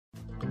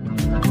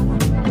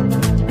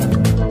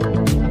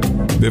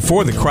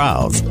Before the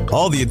crowds,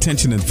 all the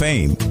attention and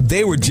fame,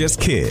 they were just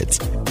kids.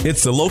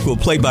 It's the local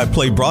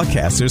play-by-play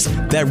broadcasters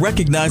that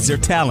recognize their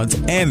talents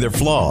and their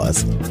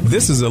flaws.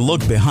 This is a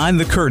look behind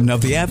the curtain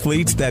of the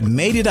athletes that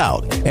made it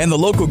out and the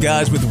local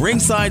guys with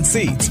ringside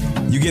seats.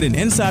 You get an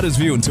insider's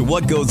view into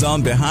what goes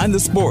on behind the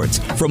sports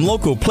from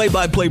local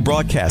play-by-play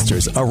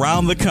broadcasters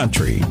around the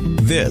country.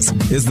 This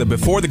is the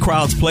Before the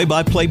Crowds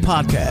Play-by-Play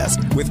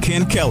podcast with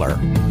Ken Keller.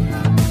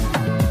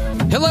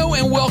 Hello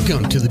and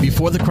welcome to the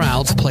Before the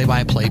Crowds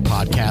Play-by-Play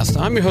podcast.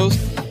 I'm your host,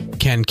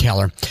 Ken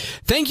Keller.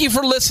 Thank you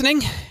for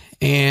listening.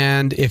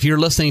 And if you're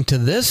listening to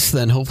this,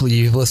 then hopefully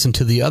you've listened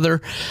to the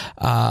other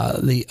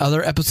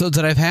episodes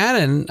that I've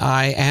had. And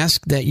I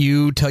ask that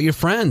you tell your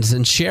friends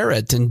and share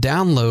it and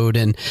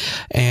download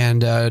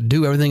and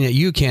do everything that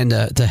you can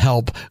to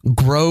help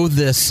grow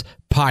this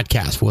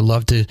podcast. We'd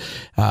love to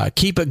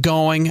keep it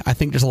going. I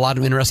think there's a lot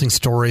of interesting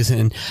stories,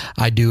 and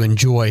I do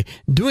enjoy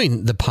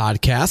doing the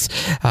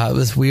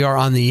podcast. We are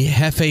on the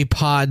Hefe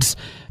Pods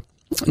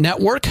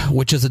Network,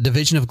 which is a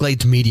division of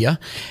Glades Media.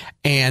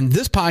 And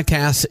this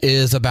podcast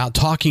is about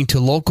talking to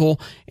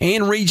local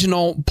and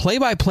regional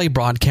play-by-play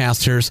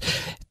broadcasters,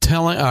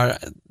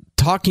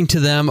 talking to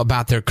them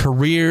about their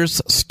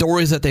careers,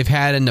 stories that they've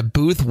had in the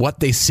booth, what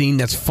they've seen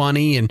that's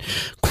funny and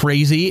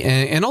crazy,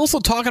 and also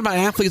talking about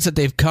athletes that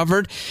they've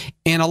covered.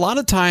 And a lot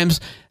of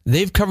times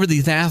they've covered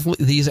these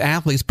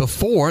athletes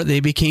before they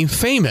became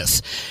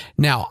famous.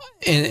 Now,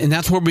 and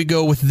that's where we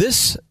go with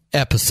this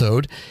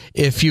episode.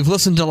 If you've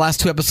listened to the last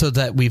two episodes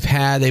that we've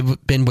had,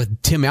 they've been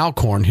with Tim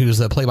Alcorn, who's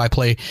the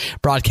play-by-play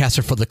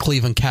broadcaster for the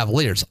Cleveland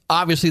Cavaliers.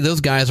 Obviously,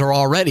 those guys are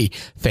already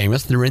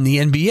famous. They're in the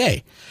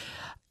NBA.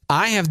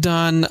 I have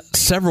done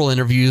several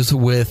interviews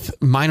with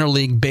minor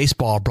league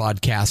baseball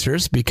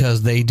broadcasters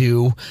because they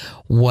do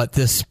what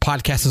this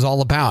podcast is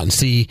all about and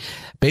see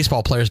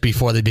baseball players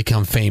before they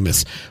become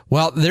famous.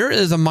 Well, there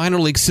is a minor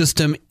league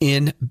system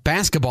in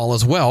basketball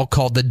as well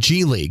called the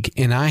G League,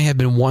 and I have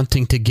been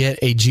wanting to get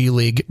a G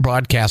League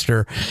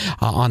broadcaster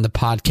on the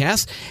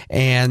podcast,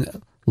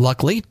 and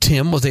luckily,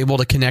 Tim was able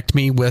to connect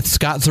me with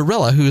Scott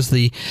Zurilla, who's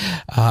the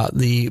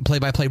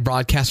play-by-play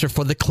broadcaster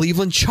for the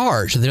Cleveland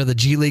Charge. They're the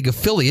G League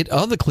affiliate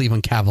of the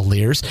Cleveland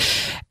Cavaliers.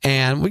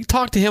 And we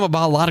talked to him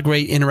about a lot of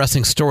great,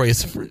 interesting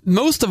stories.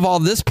 Most of all,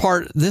 this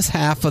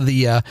half of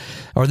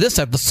this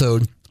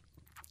episode,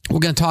 we're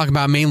going to talk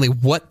about mainly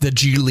what the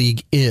G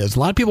League is. A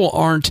lot of people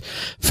aren't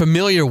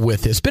familiar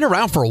with it. It's been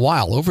around for a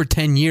while, over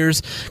 10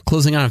 years,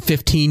 closing on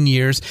 15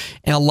 years,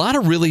 and a lot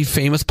of really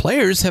famous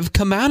players have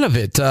come out of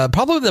it.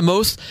 Probably the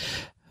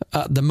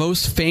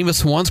most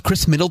famous ones,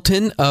 Chris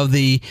Middleton of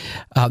the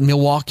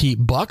Milwaukee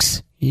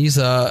Bucks. He's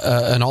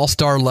an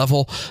all-star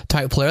level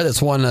type player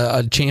that's won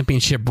a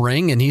championship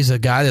ring, and he's a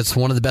guy that's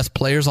one of the best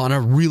players on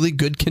a really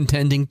good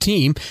contending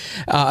team.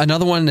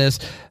 Another one is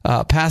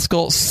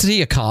Pascal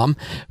Siakam,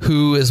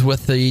 who is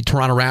with the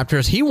Toronto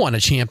Raptors. He won a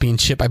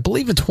championship, I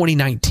believe in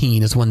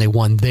 2019 is when they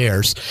won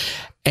theirs.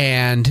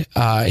 And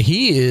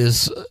he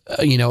is,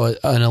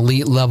 an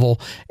elite level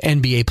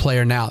NBA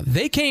player now.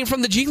 They came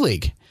from the G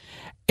League.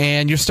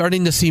 And you're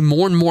starting to see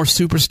more and more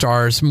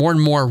superstars, more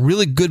and more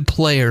really good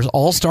players,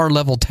 all-star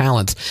level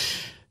talents,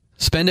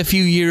 spend a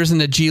few years in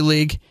the G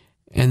League,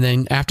 and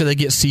then after they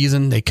get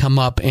seasoned, they come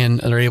up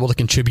and are able to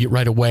contribute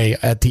right away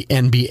at the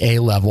NBA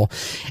level.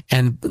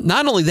 And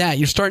not only that,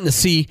 you're starting to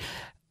see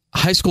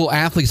high school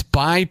athletes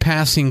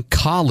bypassing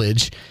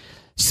college,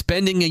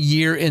 spending a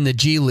year in the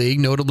G League,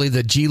 notably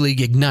the G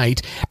League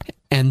Ignite,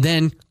 and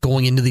then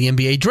going into the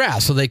NBA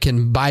draft. So they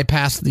can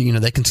bypass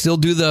they can still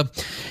do the,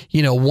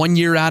 1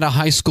 year out of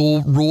high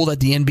school rule that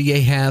the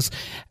NBA has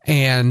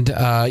and,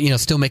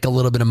 still make a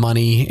little bit of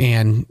money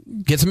and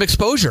get some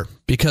exposure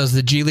because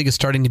the G League is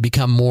starting to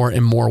become more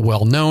and more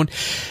well known.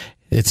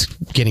 It's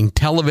getting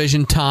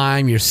television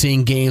time. You're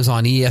seeing games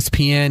on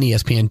ESPN,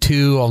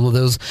 ESPN2, all of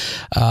those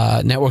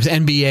networks,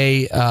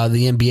 NBA,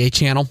 the NBA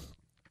channel.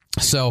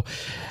 So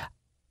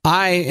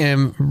I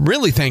am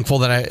really thankful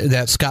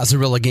that Scott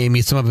Zurilla gave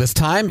me some of his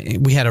time.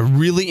 We had a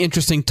really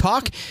interesting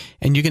talk,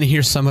 and you're going to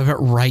hear some of it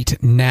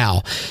right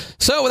now.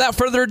 So without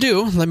further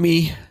ado, let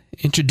me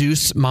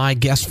introduce my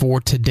guest for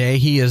today.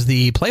 He is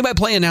the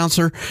play-by-play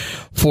announcer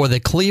for the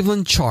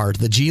Cleveland Charge,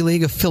 the G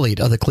League affiliate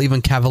of the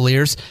Cleveland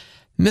Cavaliers,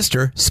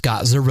 Mr.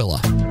 Scott Zurilla.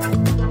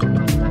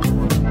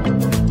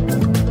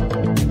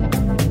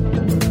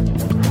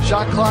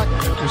 Shot clock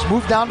was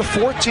moved down to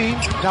 14.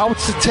 Now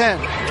it's to 10.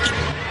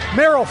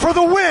 Merrill for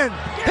the win.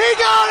 He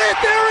got it.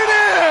 There it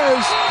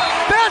is.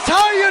 That's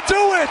how you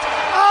do it.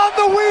 On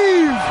the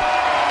weave.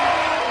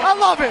 I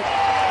love it.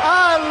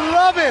 I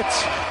love it.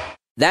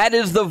 That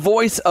is the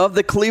voice of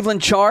the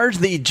Cleveland Charge,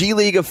 the G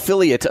League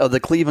affiliate of the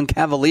Cleveland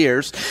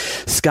Cavaliers,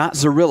 Scott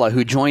Zurilla,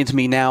 who joins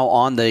me now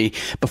on the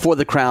Before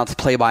the Crowds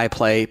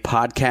Play-by-Play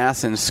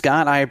podcast. And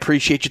Scott, I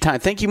appreciate your time.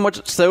 Thank you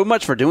so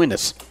much for doing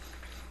this.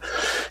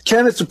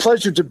 Ken, it's a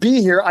pleasure to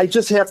be here. I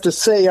just have to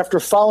say, after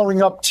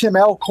following up Tim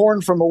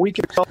Alcorn from a week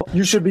ago,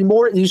 you should be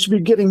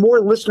getting more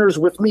listeners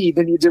with me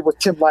than you did with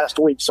Tim last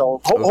week.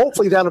 So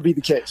hopefully that'll be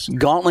the case.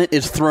 Gauntlet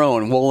is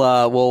thrown.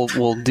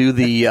 We'll do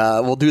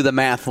the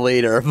math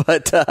later.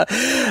 But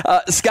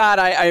Scott,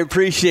 I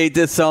appreciate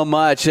this so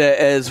much.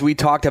 As we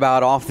talked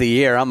about off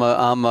the air, I'm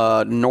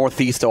a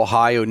Northeast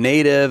Ohio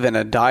native and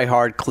a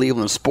diehard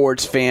Cleveland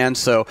sports fan.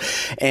 So,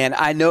 and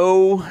I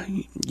know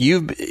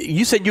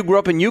you said you grew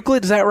up in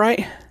Euclid. Is that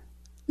right?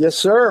 Yes,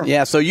 sir.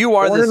 Yeah, so you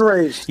are born and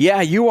raised.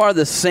 Yeah, you are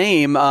the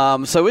same.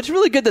 So it's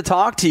really good to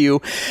talk to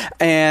you.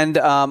 And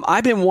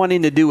I've been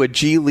wanting to do a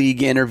G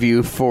League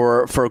interview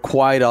for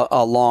quite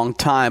a long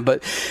time.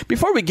 But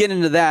before we get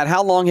into that,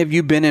 how long have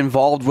you been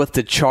involved with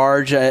the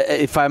Charge?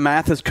 If my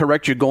math is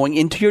correct, you're going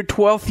into your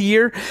 12th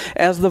year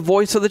as the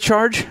voice of the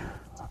Charge?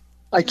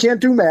 I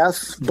can't do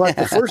math, but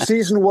the first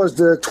season was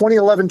the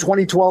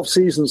 2011-2012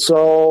 season.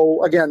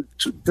 So, again,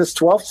 this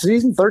 12th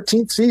season,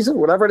 13th season,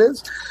 whatever it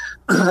is.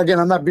 Again,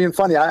 I'm not being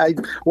funny.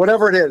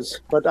 Whatever it is,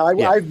 but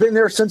I've been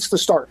there since the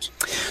start.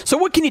 So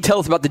what can you tell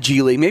us about the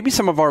G League? Maybe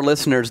some of our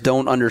listeners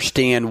don't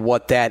understand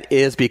what that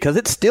is because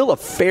it's still a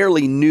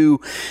fairly new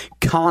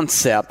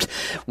concept.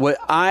 What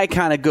I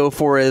kind of go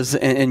for is,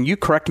 and you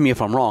correct me if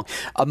I'm wrong,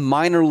 a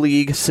minor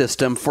league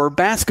system for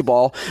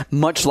basketball,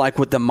 much like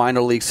what the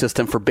minor league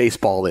system for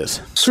baseball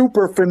is.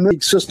 Super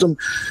familiar system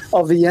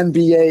of the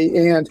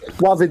NBA. And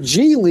while the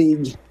G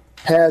League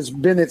has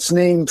been its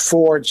name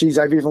for,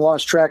 I've even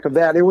lost track of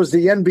that. It was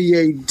the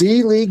NBA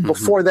D League.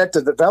 Before that,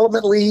 the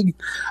Development League.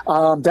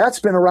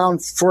 That's been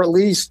around for at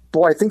least,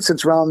 I think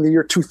since around the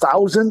year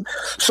 2000.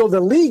 So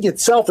the league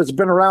itself has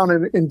been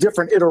around in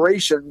different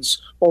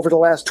iterations over the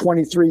last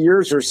 23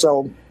 years or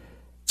so.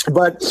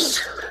 But,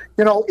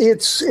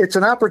 it's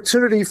an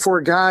opportunity for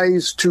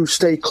guys to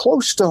stay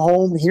close to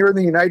home here in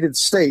the United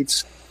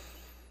States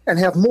and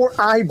have more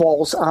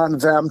eyeballs on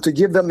them to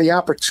give them the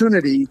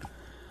opportunity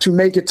to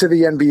make it to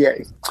the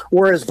NBA.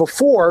 Whereas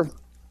before,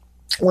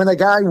 when a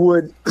guy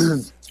would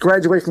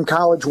graduate from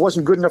college,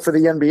 wasn't good enough for the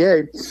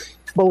NBA,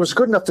 but was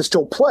good enough to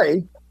still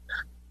play,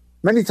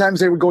 many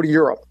times they would go to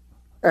Europe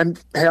and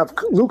have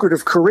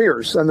lucrative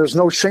careers, and there's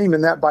no shame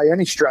in that by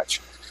any stretch.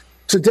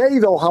 Today,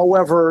 though,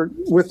 however,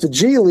 with the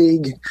G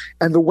League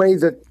and the way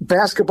that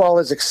basketball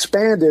has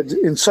expanded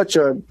in such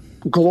a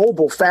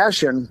global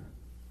fashion,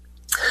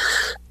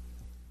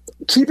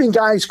 keeping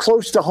guys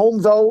close to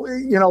home, though,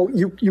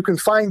 you can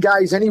find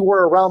guys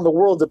anywhere around the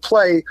world to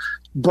play,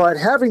 but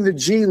having the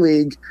G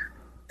League,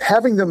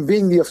 having them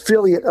being the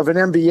affiliate of an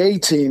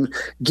NBA team,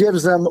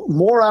 gives them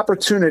more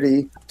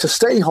opportunity to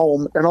stay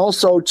home and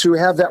also to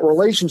have that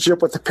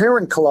relationship with the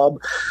parent club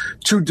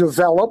to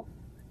develop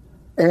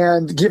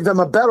and give them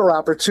a better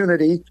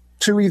opportunity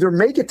to either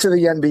make it to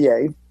the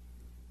NBA,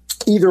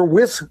 either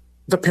with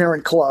the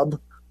parent club,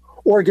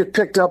 or get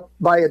picked up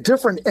by a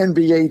different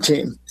NBA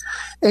team.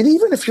 And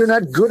even if you're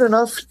not good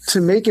enough to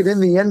make it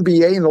in the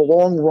NBA in the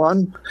long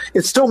run,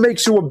 it still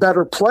makes you a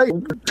better player,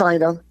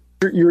 China,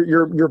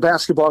 your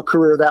basketball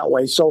career that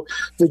way. So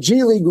the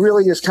G League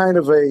really is kind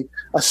of a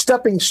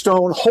stepping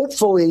stone,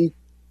 hopefully,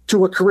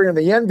 to a career in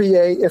the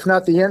NBA, if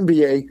not the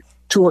NBA,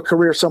 to a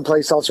career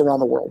someplace else around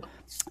the world.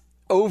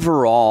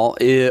 Overall,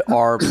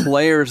 are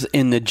players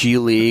in the G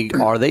League,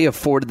 are they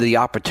afforded the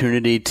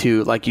opportunity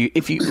to, like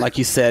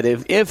you said,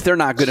 if they're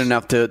not good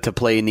enough to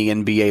play in the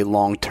NBA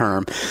long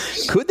term,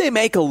 could they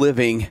make a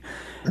living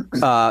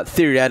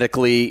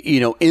theoretically,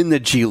 in the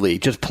G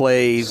League, just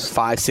play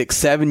 5, 6,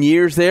 7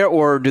 years there,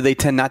 or do they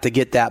tend not to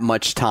get that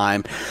much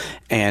time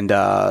and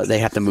they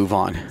have to move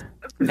on?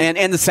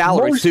 And the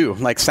salaries too,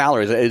 like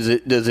salaries, is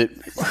it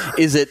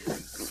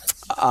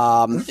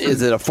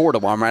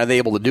affordable? Are they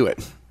able to do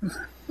it?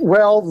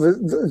 Well,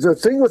 the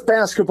thing with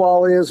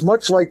basketball is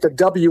much like the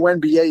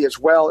WNBA as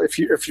well. If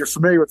you're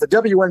familiar with the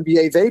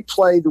WNBA,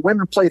 the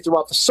women play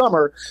throughout the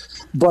summer,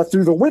 but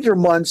through the winter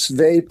months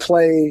they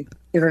play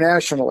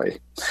internationally.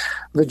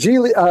 The G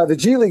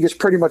League is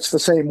pretty much the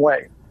same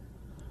way.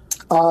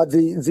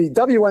 The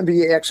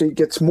WNBA actually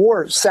gets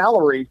more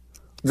salary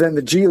than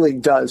the G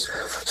League does.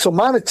 So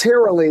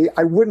monetarily,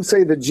 I wouldn't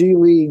say the G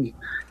League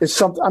is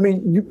something. I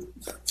mean,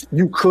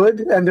 you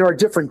could, and there are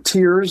different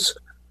tiers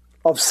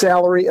of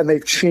salary, and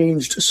they've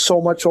changed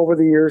so much over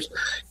the years.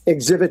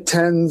 Exhibit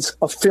 10s,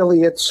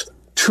 affiliates,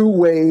 two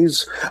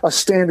ways, a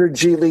standard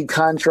G League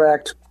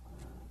contract.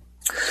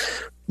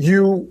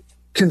 You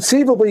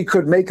conceivably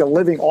could make a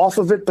living off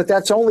of it, but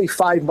that's only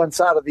 5 months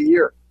out of the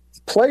year.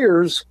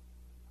 Players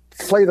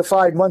play the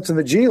 5 months in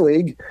the G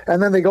League,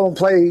 and then they go and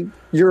play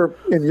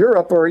in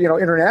Europe or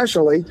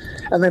internationally,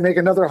 and they make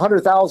another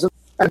 $100,000,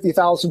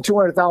 $50,000,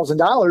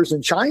 $200,000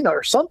 in China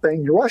or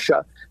something, in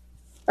Russia.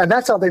 And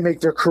that's how they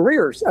make their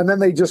careers. And then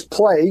they just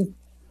play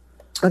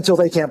until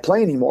they can't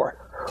play anymore.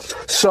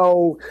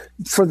 So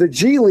for the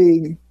G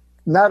League,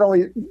 not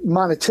only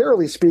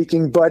monetarily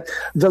speaking, but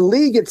the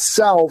league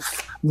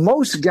itself,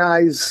 most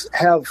guys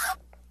have,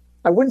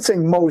 I wouldn't say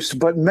most,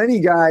 but many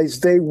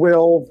guys,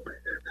 the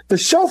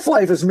shelf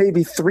life is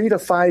maybe 3 to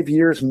 5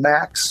 years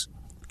max.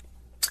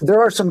 There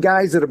are some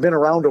guys that have been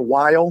around a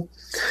while.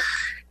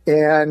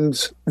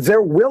 and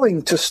they're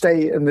willing to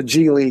stay in the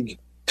G League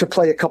to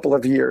play a couple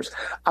of years,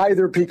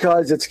 either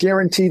because it's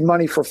guaranteed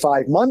money for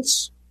 5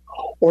 months,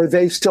 or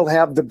they still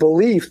have the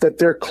belief that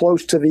they're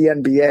close to the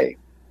NBA.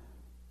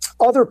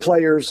 Other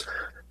players,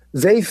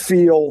 they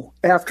feel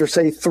after,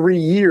 say, 3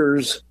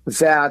 years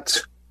that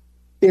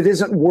it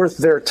isn't worth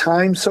their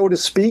time, so to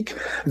speak.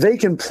 They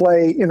can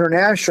play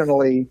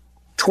internationally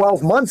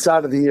 12 months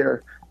out of the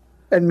year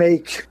and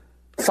make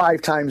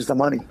 5 times the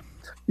money.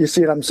 You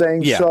see what I'm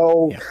saying? Yeah.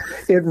 So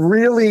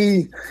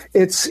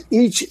it's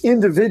each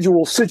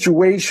individual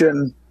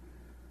situation.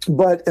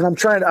 But, and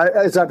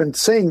as I've been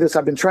saying this,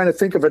 I've been trying to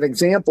think of an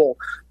example.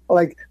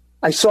 Like,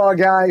 I saw a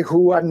guy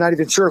who I'm not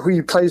even sure who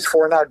he plays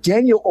for now,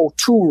 Daniel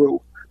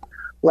Oturu,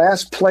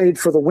 last played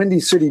for the Windy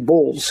City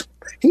Bulls.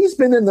 He's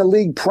been in the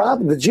league,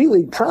 the G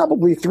League,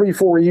 probably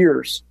 3-4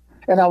 years.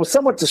 And I was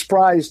somewhat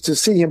surprised to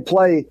see him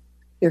play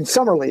in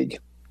Summer League.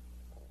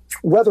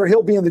 Whether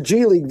he'll be in the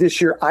G League this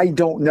year, I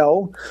don't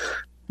know.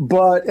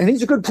 And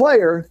he's a good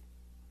player.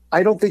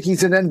 I don't think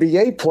he's an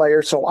NBA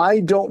player, so I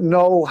don't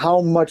know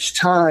how much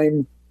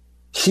time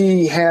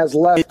he has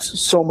left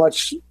so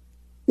much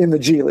in the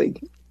G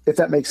League, if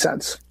that makes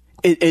sense.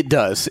 It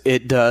does.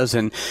 It does.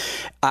 And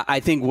I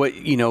think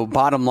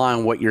bottom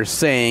line, what you're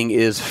saying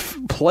is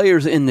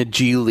players in the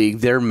G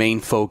League, their main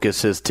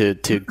focus is to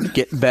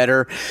get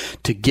better,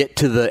 to get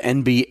to the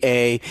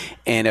NBA,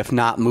 and if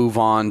not, move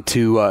on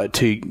to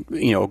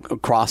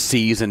across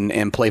seas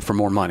and play for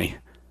more money.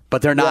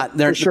 But they're not.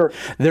 Yeah, sure.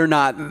 They're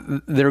not.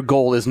 Their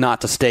goal is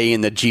not to stay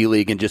in the G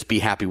League and just be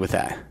happy with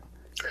that.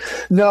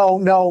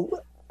 No.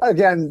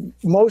 Again,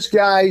 most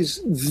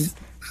guys,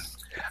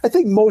 I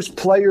think most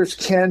players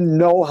can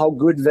know how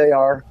good they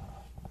are.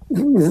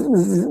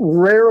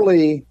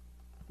 Rarely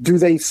do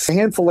they. A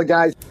handful of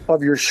guys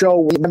of your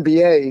show in the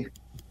NBA,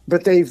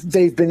 but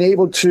they've been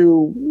able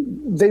to.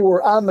 They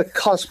were on the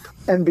cusp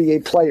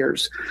NBA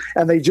players,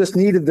 and they just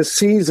needed the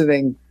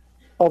seasoning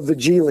of the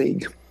G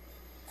League.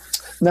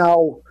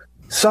 Now,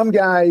 some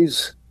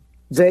guys,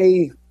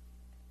 they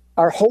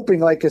are hoping,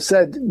 like I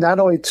said, not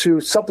only to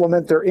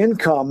supplement their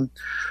income,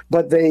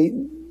 but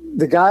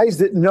the guys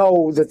that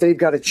know that they've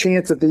got a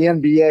chance at the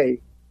NBA,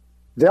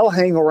 they'll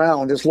hang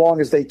around as long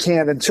as they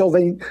can until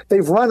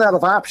they've run out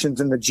of options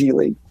in the G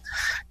League.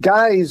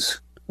 Guys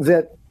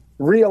that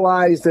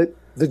realize that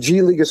the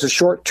G League is a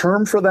short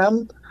term for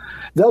them,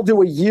 they'll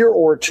do a year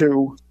or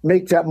two,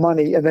 make that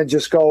money, and then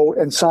just go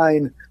and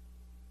sign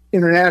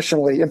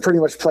internationally and pretty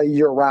much play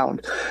year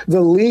round.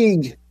 The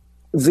league,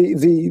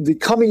 the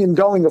coming and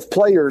going of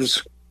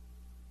players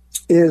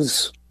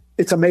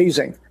it's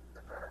amazing.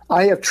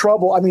 I have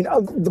trouble. I mean,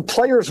 the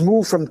players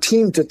move from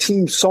team to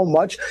team so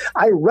much.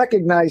 I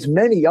recognize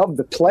many of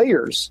the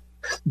players,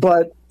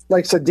 but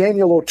like I said,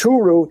 Daniel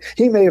Oturu,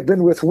 he may have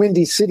been with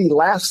Windy City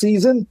last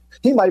season.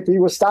 He might be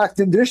with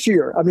Stockton this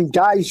year. I mean,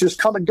 guys just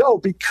come and go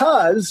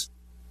because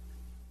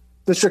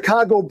the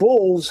Chicago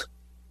Bulls,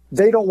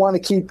 they don't want to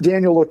keep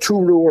Daniel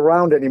Oturu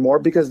around anymore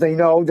because they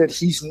know that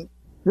he's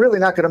really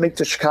not going to make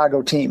the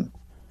Chicago team.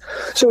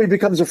 So he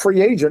becomes a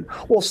free agent.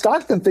 Well,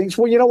 Stockton thinks,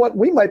 well, you know what?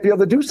 We might be able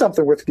to do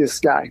something with this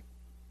guy.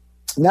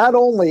 Not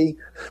only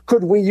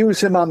could we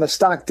use him on the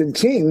Stockton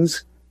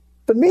Kings,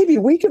 but maybe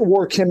we can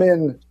work him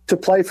in to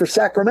play for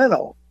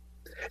Sacramento.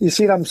 You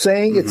see what I'm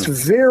saying? Mm-hmm. It's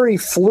very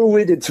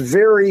fluid. It's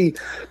very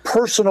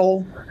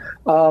personal.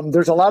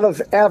 There's a lot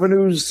of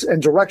avenues and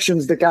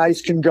directions that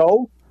guys can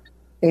go.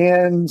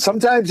 And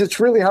sometimes it's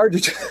really hard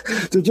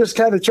to just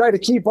kind of try to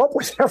keep up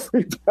with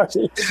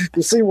everybody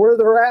to see where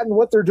they're at and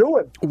what they're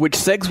doing. Which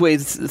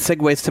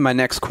segues to my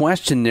next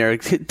question there.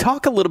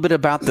 Talk a little bit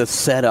about the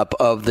setup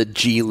of the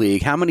G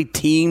League. How many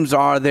teams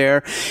are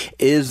there?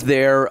 Is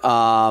there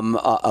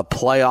a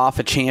playoff,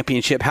 a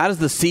championship? How does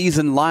the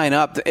season line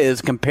up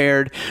as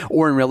compared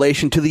or in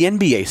relation to the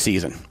NBA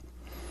season?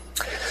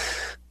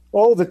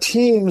 Oh, the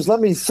teams, let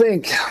me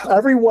think.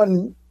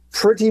 Everyone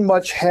pretty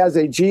much has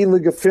a G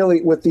League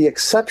affiliate with the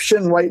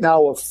exception right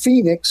now of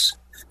Phoenix.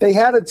 They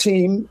had a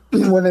team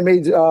when they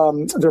made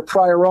their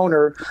prior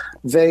owner.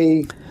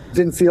 They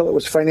didn't feel it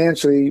was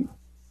financially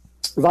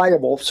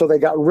viable, so they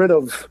got rid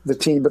of the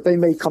team, but they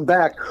may come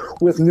back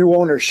with new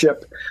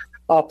ownership.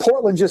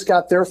 Portland just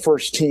got their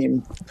first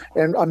team,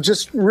 and I'm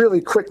just really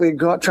quickly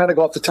trying to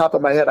go off the top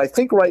of my head. I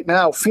think right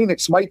now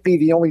Phoenix might be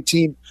the only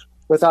team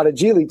without a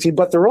G League team,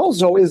 but there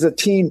also is a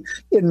team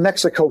in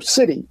Mexico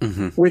City,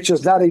 mm-hmm. which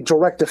is not a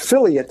direct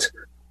affiliate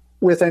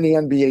with any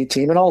NBA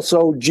team. And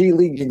also G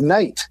League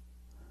Ignite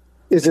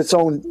is its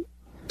own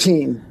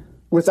team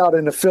without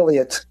an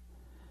affiliate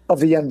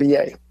of the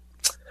NBA.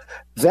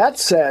 That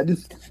said,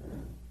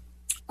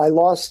 I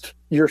lost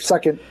your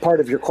second part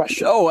of your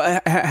question. Oh,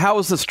 how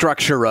is the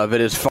structure of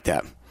it?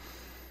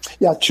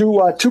 Yeah,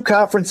 two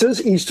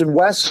conferences, East and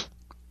West.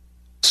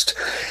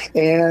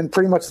 And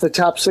pretty much the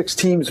top 6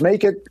 teams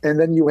make it, and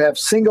then you have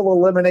single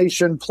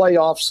elimination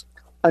playoffs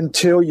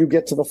until you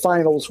get to the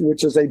finals,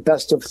 which is a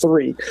best of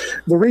 3.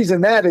 The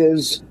reason that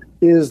is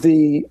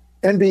the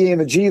NBA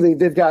and the G League,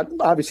 they've got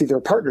obviously their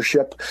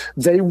partnership.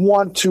 They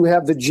want to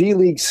have the G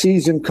League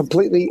season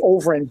completely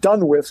over and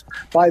done with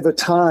by the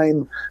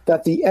time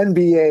that the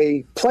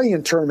NBA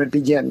play-in tournament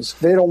begins.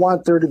 They don't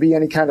want there to be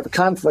any kind of a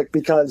conflict,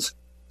 because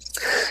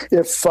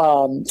if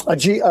an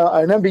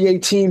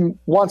NBA team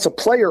wants a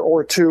player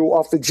or two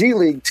off the G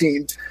League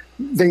team,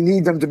 they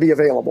need them to be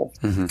available.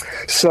 Mm-hmm.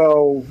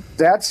 So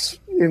that's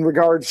in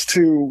regards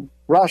to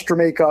roster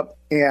makeup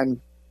and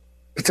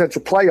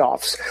potential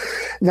playoffs.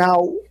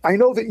 Now, I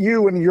know that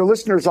you and your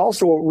listeners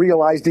also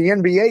realize the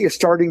NBA is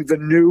starting the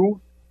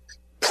new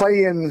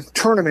play-in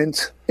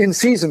tournament,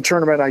 in-season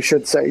tournament, I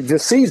should say,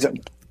 this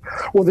season.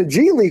 Well, the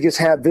G League has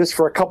had this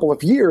for a couple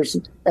of years,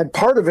 and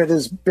part of it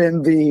has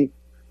been the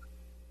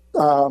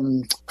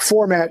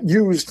format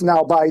used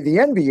now by the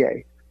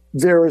NBA.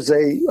 There is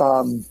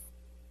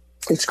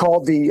it's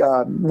called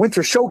the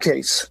Winter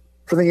Showcase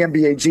for the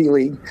NBA G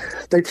League.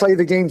 They play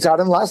the games out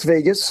in Las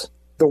Vegas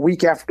the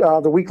week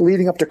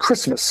leading up to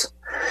Christmas,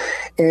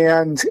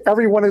 and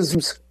everyone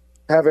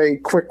have a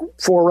quick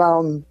couple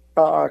round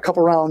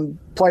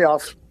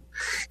playoff,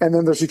 and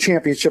then there's a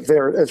championship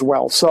there as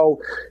well.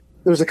 So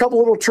there's a couple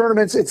little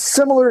tournaments. It's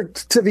similar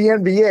to the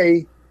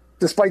NBA,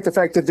 despite the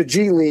fact that the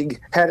G League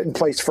had it in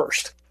place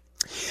first.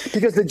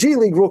 Because the G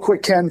League, real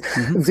quick, Ken,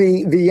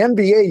 the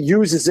NBA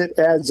uses it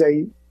as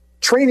a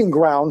training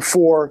ground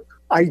for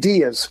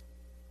ideas.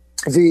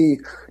 The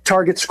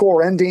target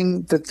score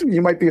ending that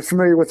you might be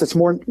familiar with, it's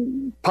more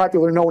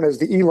popular known as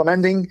the Elam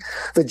ending.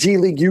 The G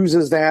League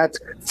uses that.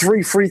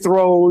 3 free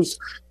throws,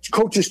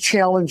 coaches'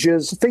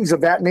 challenges, things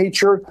of that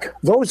nature.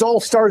 Those all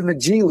start in the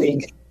G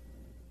League.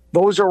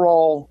 Those are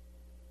all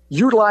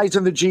utilized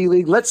in the G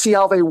League. Let's see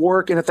how they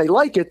work, and if they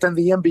like it, then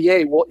the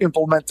NBA will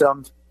implement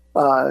them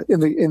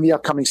in the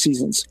upcoming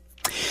seasons.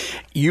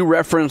 You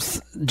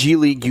referenced G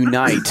League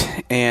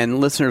Unite, and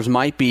listeners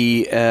might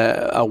be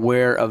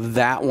aware of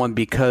that one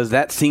because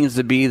that seems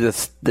to be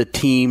the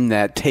team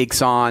that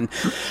takes on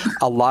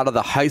a lot of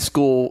the high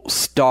school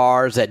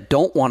stars that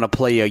don't want to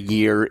play a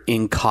year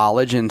in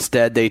college.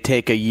 Instead, they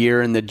take a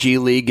year in the G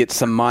League, get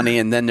some money,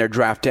 and then they're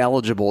draft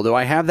eligible. Do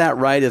I have that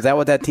right? Is that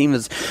what that team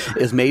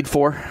is made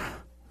for?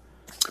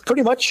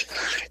 Pretty much.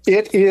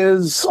 It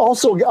is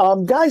also,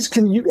 guys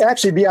can you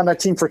actually be on that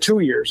team for 2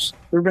 years.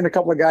 There have been a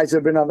couple of guys that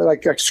have been on,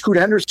 like Scoot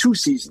Henderson, 2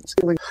 seasons.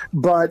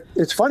 But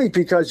it's funny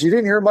because you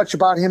didn't hear much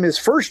about him his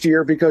first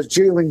year because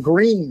Jalen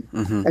Green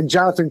and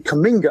Jonathan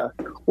Kuminga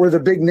were the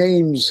big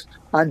names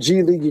on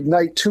G League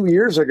Ignite 2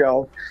 years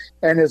ago.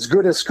 And as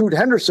good as Scoot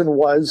Henderson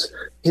was,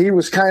 he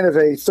was kind of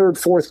a third,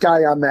 fourth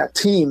guy on that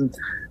team.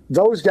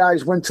 Those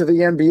guys went to the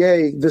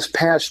NBA this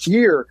past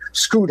year.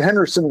 Scoot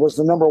Henderson was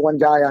the number 1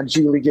 guy on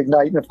G League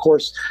Ignite, and of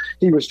course,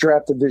 he was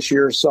drafted this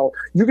year. So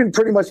you can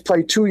pretty much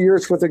play 2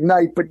 years with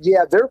Ignite, but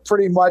yeah, they're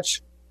pretty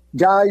much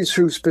guys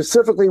who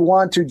specifically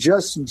want to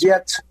just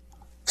get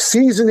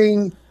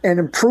seasoning and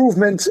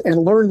improvement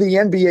and learn the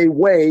NBA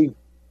way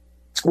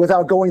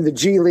without going the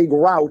G League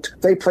route.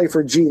 They play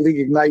for G League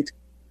Ignite.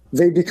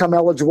 They become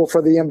eligible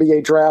for the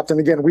NBA draft, and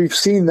again, we've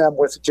seen them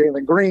with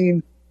Jalen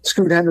Green,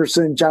 Scoot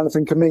Henderson,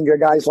 Jonathan Kuminga,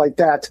 guys like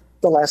that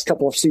the last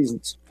couple of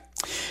seasons.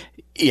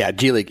 Yeah,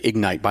 G League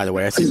Ignite, by the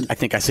way. I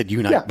think I said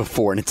Unite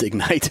before, and it's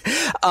Ignite.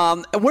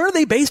 Where are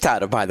they based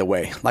out of, by the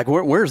way? Like,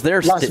 where's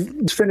their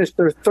finished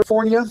their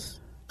California.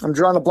 I'm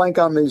drawing a blank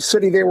on the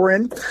city they were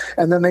in,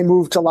 and then they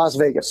moved to Las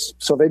Vegas.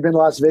 So they've been in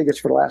Las Vegas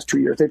for the last 2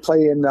 years. They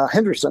play in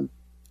Henderson.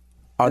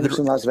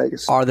 Las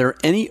Vegas. Are there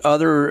any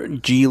other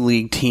G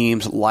League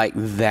teams like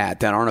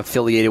that aren't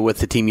affiliated with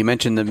the team? You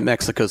mentioned the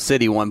Mexico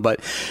City one, but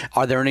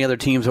are there any other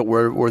teams that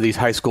where these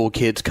high school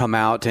kids come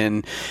out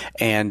and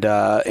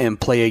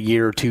play a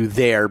year or two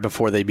there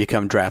before they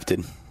become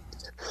drafted?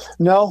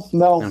 No.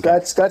 Okay.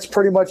 That's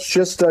pretty much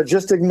just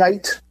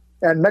Ignite,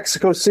 and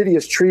Mexico City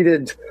is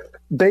treated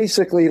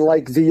basically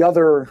like the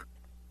other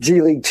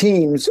G League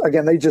teams.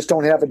 Again, they just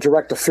don't have a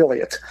direct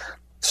affiliate.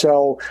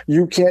 So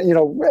you can't,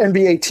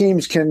 NBA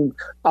teams can,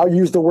 I'll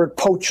use the word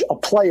poach a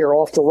player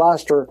off the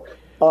roster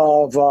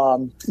of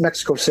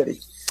Mexico City.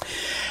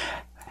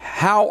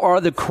 How are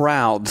the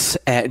crowds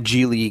at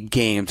G League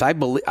games? I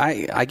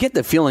get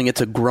the feeling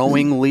it's a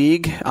growing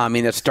league. I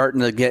mean, it's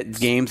starting to get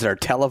games that are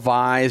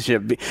televised.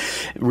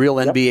 Real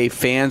NBA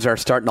fans are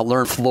starting to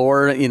learn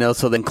floor,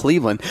 so then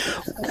Cleveland.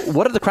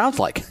 What are the crowds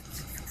like?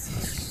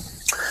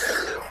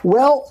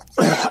 Well,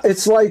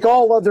 it's like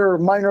all other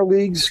minor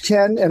leagues,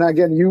 Ken. And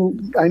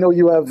again, I know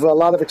you have a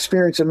lot of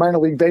experience in minor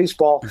league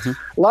baseball.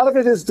 Mm-hmm. A lot of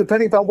it is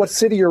depending upon what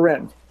city you're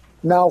in.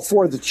 Now,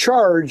 for the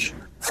Charge,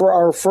 for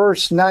our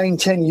first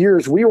 9-10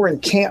 years, we were in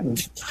Canton,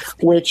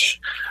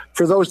 which,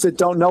 for those that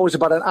don't know, is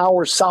about an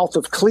hour south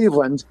of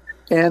Cleveland.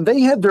 And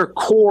they had their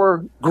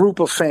core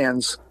group of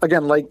fans,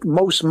 again, like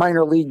most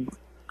minor league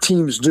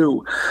teams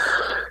do.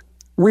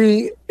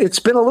 It's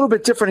been a little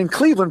bit different in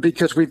Cleveland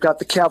because we've got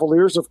the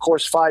Cavaliers, of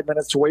course, 5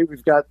 minutes away.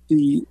 We've got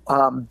the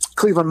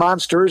Cleveland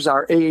Monsters,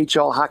 our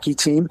AHL hockey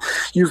team.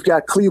 You've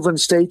got Cleveland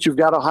State. You've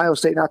got Ohio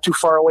State not too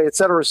far away, et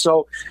cetera.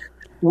 So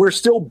we're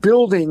still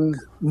building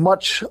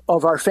much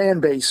of our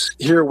fan base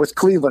here with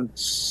Cleveland.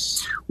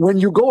 When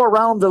you go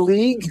around the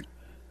league,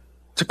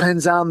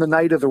 Depends on the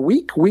night of the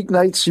week.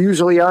 Weeknights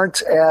usually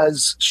aren't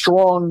as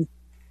strong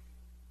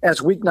as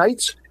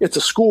weeknights. It's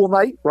a school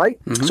night, right?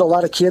 Mm-hmm. So a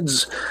lot of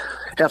kids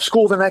have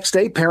school the next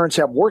day. Parents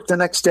have work the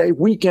next day.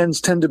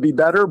 Weekends tend to be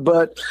better,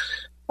 but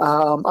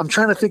I'm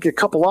trying to think a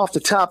couple off the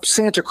top.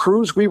 Santa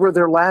Cruz, we were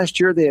there last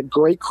year. They had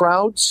great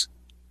crowds.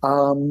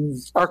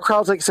 Our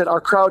crowds, like I said,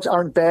 our crowds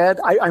aren't bad.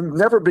 I've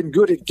never been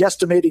good at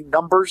guesstimating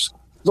numbers,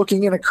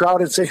 looking in a crowd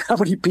and saying how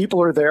many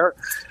people are there.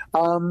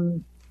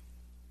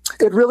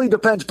 It really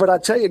depends. But I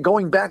tell you,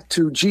 going back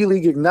to G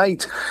League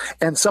Ignite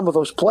and some of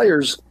those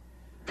players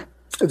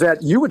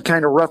that you had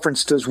kind of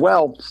referenced as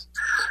well,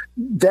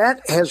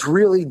 that has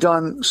really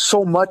done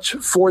so much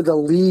for the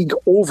league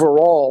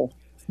overall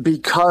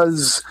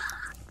because,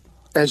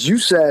 as you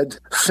said,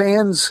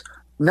 fans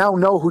now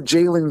know who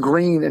Jalen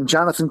Green and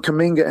Jonathan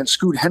Kuminga and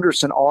Scoot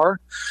Henderson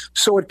are.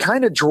 So it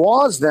kind of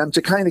draws them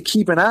to kind of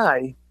keep an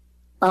eye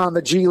on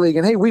the G League.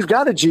 And, hey, we've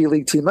got a G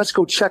League team. Let's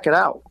go check it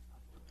out.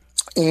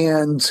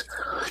 And,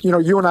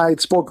 you and I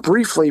had spoke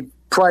briefly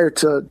prior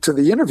to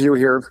the interview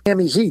here.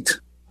 Miami Heat,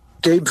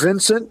 Gabe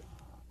Vincent,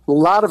 a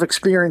lot of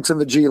experience in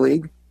the G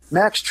League.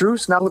 Max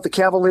Strus, now with the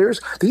Cavaliers.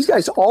 These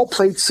guys all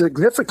played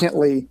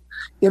significantly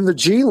in the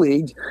G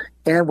League.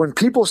 And when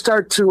people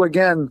start to,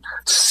 again,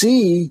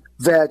 see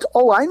that,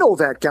 oh, I know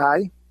that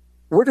guy.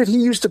 Where did he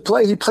used to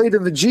play? He played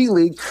in the G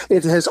League.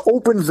 It has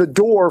opened the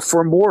door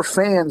for more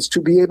fans to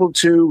be able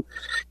to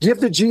give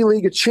the G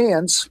League a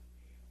chance,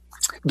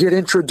 get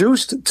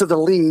introduced to the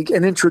league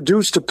and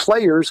introduced to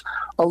players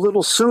a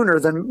little sooner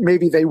than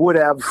maybe they would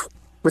have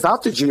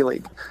without the G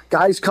League.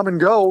 Guys come and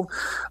go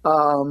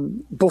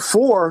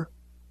before,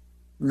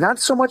 not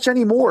so much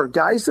anymore.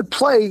 Guys that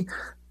play,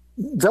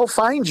 they'll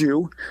find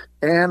you,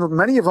 and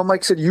many of them, like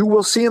I said, you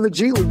will see in the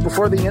G League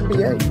before the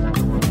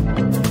NBA.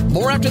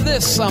 More after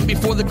this on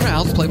Before the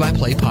Crowds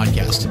Play-by-Play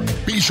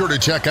podcast. Be sure to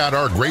check out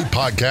our great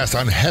podcast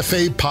on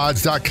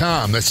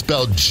hefepods.com. That's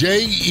spelled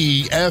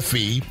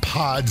Jefe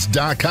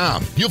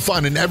pods.com. You'll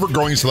find an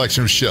ever-growing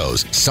selection of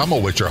shows, some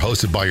of which are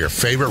hosted by your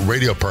favorite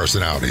radio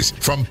personalities,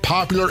 from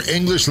popular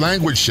English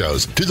language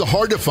shows to the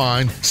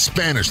hard-to-find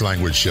Spanish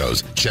language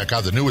shows. Check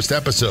out the newest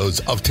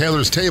episodes of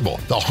Taylor's Table,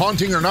 the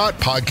Haunting or Not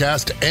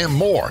podcast, and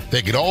more.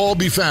 They can all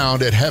be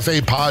found at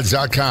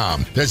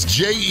hefepods.com. That's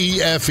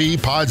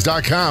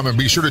JEFEpods.com, and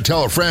be sure to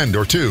tell a friend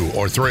or two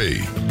or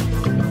three.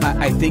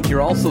 I think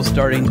you're also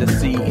starting to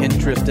see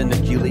interest in the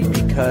G League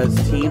because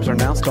teams are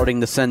now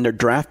starting to send their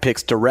draft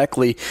picks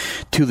directly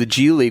to the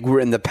G League, where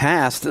in the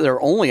past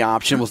their only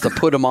option was to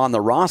put them on the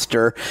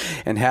roster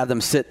and have them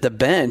sit the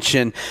bench.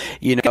 And,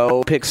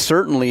 picks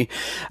certainly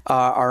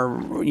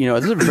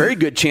there's a very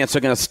good chance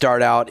they're going to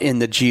start out in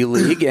the G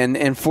League.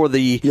 And for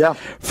the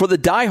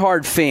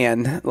diehard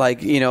fan,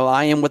 like,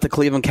 I am with the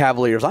Cleveland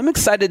Cavaliers, I'm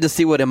excited to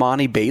see what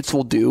Imani Bates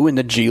will do in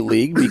the G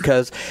League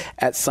because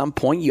at some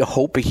point you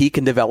hope he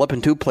can develop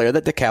into a player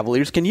that the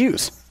Cavaliers can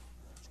use.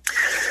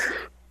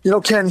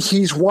 Ken,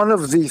 he's one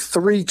of the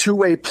 3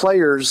 two-way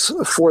players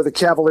for the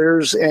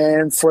Cavaliers,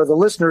 and for the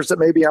listeners that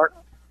maybe aren't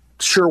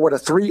sure what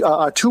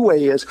a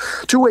two-way is,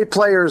 two-way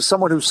player is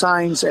someone who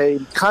signs a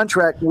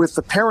contract with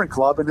the parent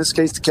club, in this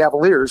case the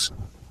Cavaliers.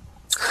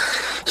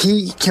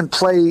 He can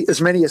play as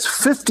many as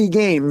 50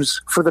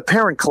 games for the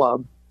parent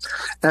club,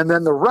 and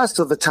then the rest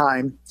of the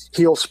time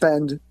he'll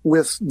spend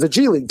with the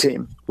G League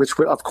team, which,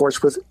 of course,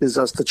 is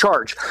us the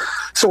Charge.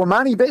 So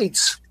Imani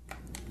Bates,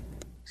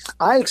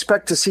 I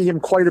expect to see him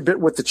quite a bit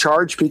with the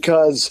Charge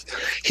because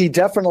he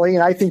definitely,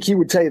 and I think he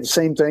would tell you the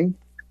same thing,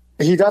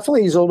 he's a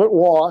little bit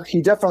raw.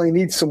 He definitely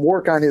needs some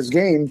work on his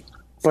game.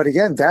 But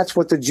again, that's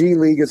what the G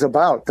League is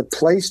about, the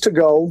place to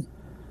go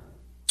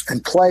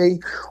and play,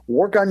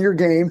 work on your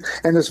game.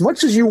 And as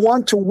much as you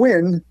want to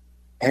win,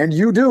 and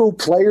you do,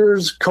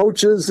 players,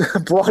 coaches,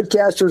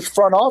 broadcasters,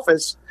 front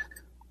office,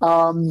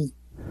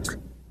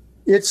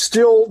 it's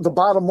still, the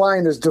bottom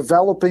line is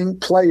developing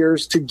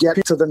players to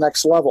get to the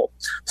next level.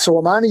 So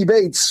Imani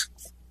Bates,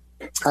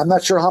 I'm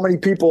not sure how many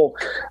people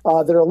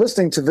that are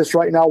listening to this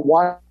right now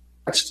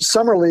watched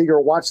Summer League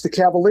or watched the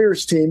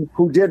Cavaliers team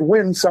who did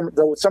win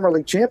the Summer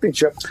League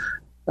championship.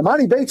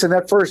 Imani Bates in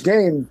that first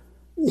game,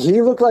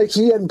 he looked like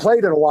he hadn't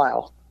played in a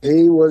while.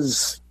 He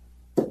was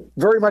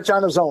very much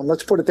on his own,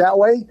 let's put it that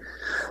way.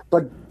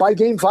 But by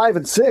game 5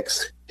 and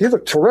 6, he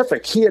looked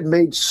terrific. He had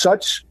made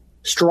such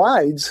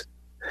strides,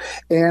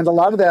 and a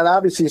lot of that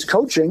obviously is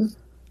coaching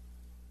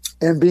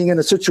and being in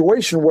a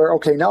situation where,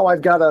 okay, now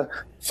I've got to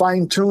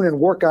fine tune and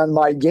work on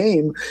my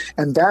game,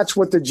 and that's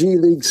what the G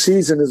League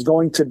season is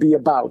going to be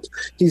about.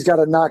 He's got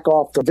to knock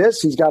off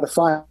this, he's got to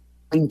fine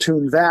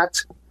tune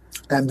that,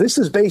 and this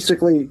is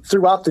basically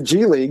throughout the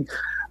G League.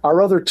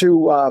 Our other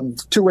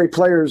two-way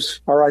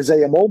players are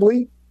Isaiah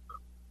Mobley,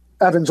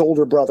 Evan's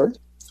older brother,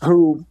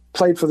 who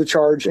played for the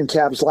Charge and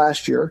Cavs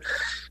last year,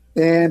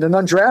 and an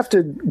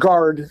undrafted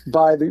guard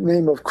by the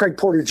name of Craig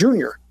Porter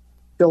Jr.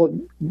 He'll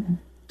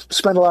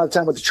spend a lot of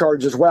time with the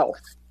Charge as well.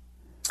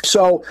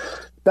 So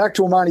back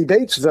to Imani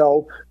Bates,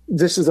 though,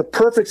 this is a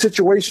perfect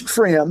situation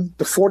for him,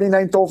 the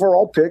 49th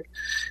overall pick.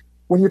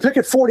 When you pick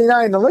at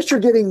 49, unless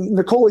you're getting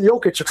Nikola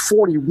Jokic at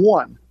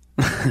 41,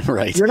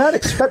 Right. You're not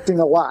expecting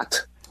a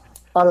lot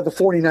out of the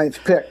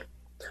 49th pick.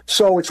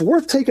 So it's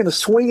worth taking a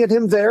swing at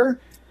him there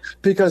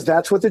because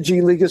that's what the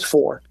G League is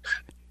for.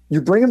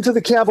 You bring him to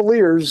the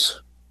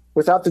Cavaliers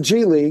without the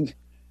G League,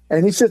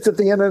 and he sits at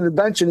the end of the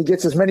bench and he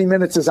gets as many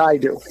minutes as I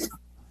do.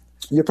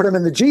 You put him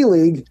in the G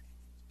League,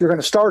 you're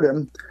going to start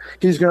him.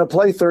 He's going to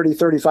play 30,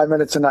 35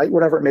 minutes a night,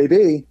 whatever it may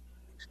be.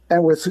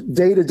 And with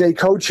day-to-day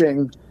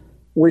coaching,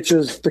 which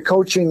is the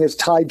coaching is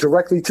tied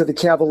directly to the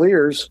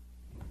Cavaliers,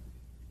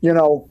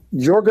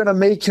 you're going to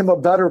make him a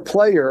better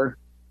player.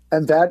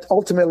 And that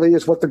ultimately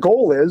is what the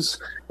goal is.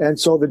 And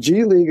so the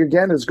G League,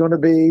 again, is going to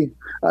be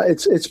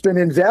it's been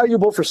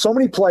invaluable for so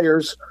many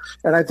players.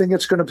 And I think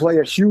it's going to play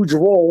a huge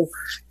role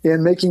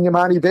in making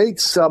Imani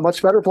Bates a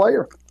much better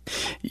player.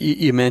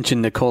 You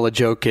mentioned Nikola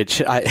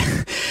Jokic.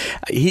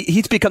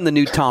 He's become the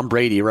new Tom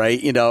Brady,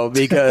 right?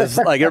 Because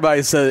like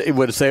everybody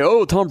would say,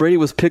 oh, Tom Brady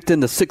was picked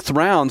in the 6th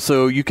round,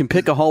 so you can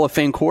pick a Hall of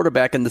Fame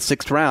quarterback in the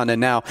 6th round. And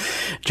now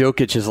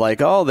Jokic is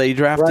like, oh, they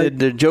drafted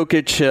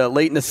Jokic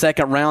late in the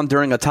 2nd round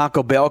during a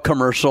Taco Bell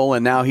commercial,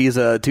 and now he's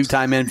a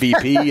 2-time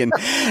MVP.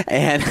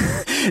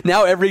 and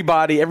now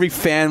every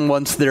fan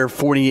wants their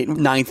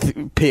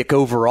 49th pick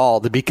overall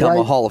to become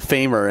a Hall of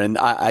Famer. And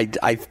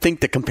I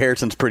think the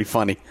comparison's pretty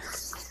funny.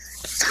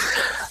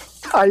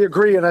 I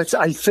agree, and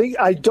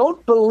I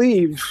don't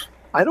believe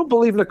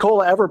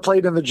Nikola ever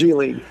played in the G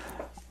League.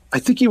 I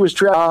think he was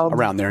drafted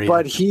around there,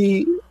 but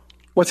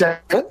what's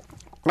that?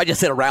 I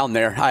just said around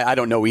there. I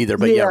don't know either,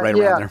 but right around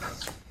there.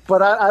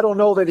 But I don't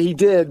know that he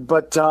did.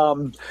 But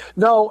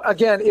no,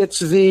 again, it's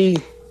the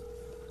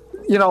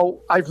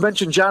I've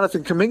mentioned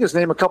Jonathan Kuminga's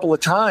name a couple of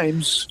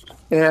times.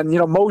 And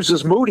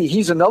Moses Moody,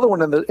 he's another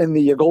one in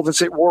the Golden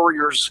State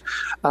Warriors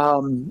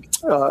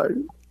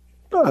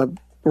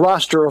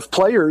roster of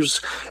players,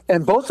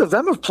 and both of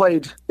them have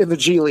played in the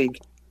G League.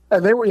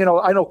 And they were,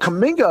 I know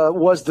Kuminga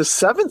was the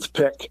 7th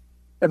pick,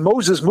 and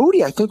Moses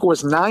Moody, I think,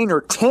 was 9 or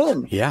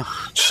 10. Yeah.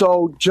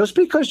 So just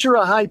because you're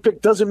a high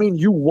pick doesn't mean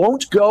you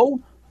won't go.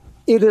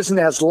 It isn't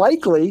as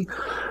likely.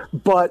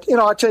 But,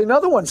 I'll tell you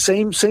another one,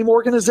 same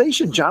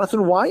organization,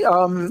 Jonathan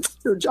Wiseman.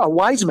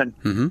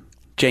 Mm-hmm.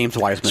 James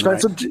Wiseman,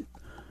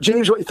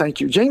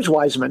 Thank you. James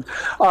Wiseman.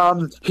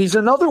 He's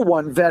another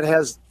one that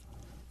has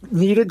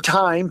needed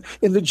time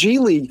in the G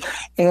League.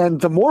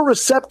 And the more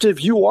receptive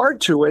you are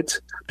to it,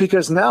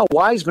 because now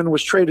Wiseman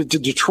was traded to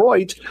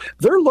Detroit,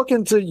 they're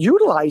looking to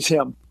utilize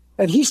him.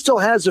 And he still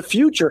has a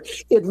future.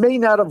 It may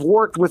not have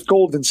worked with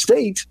Golden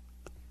State.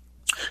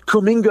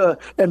 Kuminga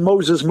and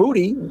Moses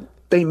Moody,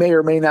 they may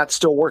or may not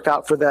still work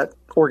out for that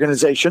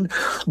organization.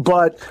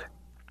 But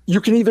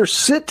you can either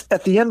sit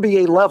at the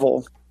NBA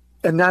level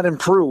and not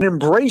improve,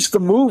 embrace the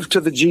move to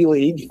the G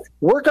League,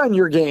 work on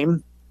your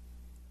game,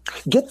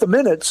 get the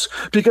minutes,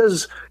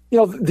 because the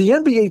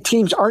NBA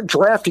teams aren't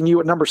drafting you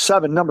at number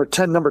 7, number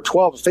 10, number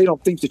 12 if they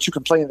don't think that you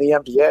can play in the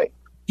NBA.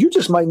 You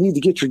just might need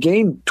to get your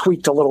game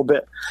tweaked a little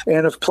bit.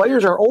 And if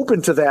players are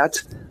open to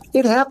that,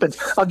 it happens.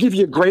 I'll give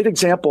you a great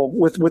example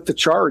with the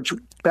Charge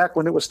back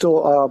when it was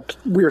still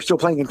we were still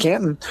playing in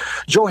Canton.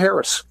 Joe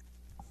Harris.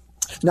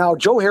 Now,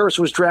 Joe Harris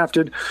was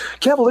drafted.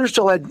 Cavaliers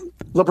still had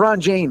LeBron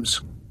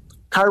James,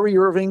 Kyrie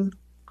Irving,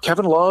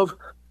 Kevin Love.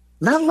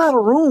 Not a lot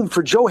of room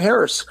for Joe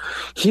Harris.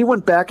 He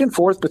went back and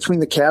forth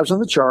between the Cavs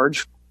and the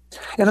Charge.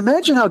 And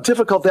imagine how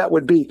difficult that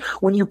would be.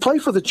 When you play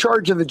for the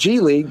Charge in the G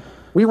League,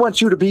 we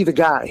want you to be the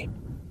guy.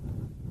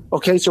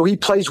 Okay, so he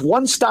plays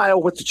one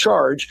style with the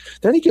Charge.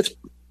 Then he gets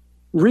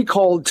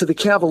recalled to the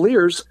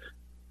Cavaliers,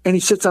 and he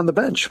sits on the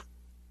bench.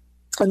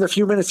 And the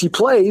few minutes he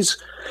plays,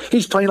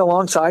 he's playing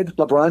alongside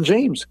LeBron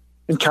James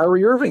and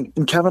Kyrie Irving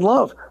and Kevin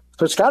Love.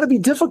 So it's got to be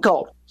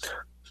difficult.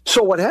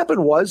 So what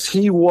happened was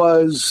he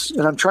was,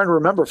 and I'm trying to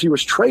remember if he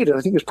was traded.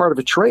 I think it was part of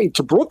a trade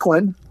to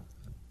Brooklyn.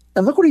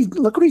 And look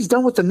what he's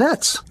done with the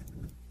Nets.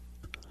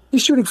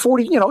 He's shooting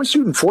 42,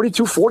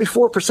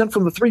 44%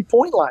 from the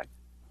 3-point line.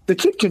 The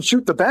kid can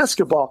shoot the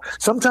basketball.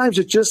 Sometimes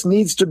it just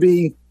needs to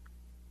be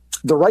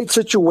the right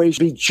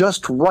situation, be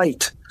just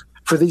right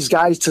for these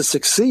guys to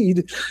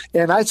succeed.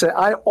 And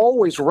I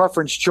always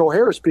reference Joe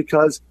Harris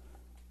because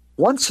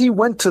once he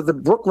went to the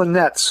Brooklyn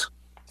Nets,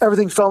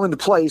 everything fell into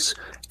place,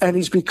 and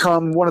he's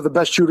become one of the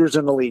best shooters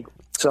in the league.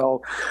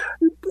 So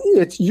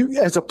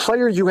as a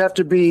player, you have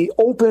to be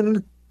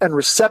open and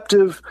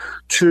receptive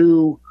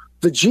to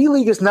the G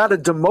League is not a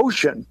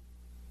demotion.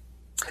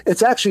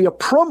 It's actually a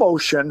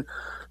promotion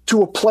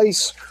to a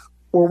place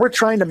where we're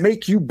trying to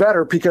make you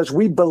better because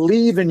we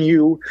believe in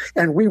you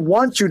and we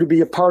want you to be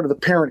a part of the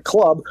parent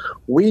club.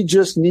 We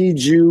just need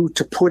you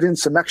to put in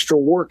some extra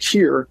work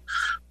here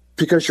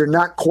because you're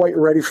not quite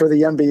ready for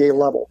the NBA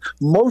level.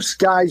 Most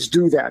guys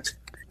do that.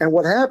 And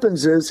what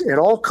happens is it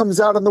all comes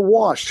out in the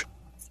wash.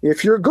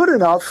 If you're good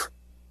enough,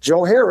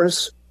 Joe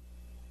Harris,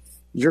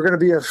 you're going to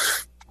be a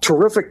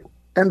terrific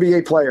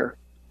NBA player.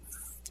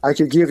 I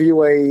could give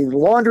you a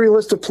laundry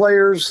list of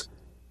players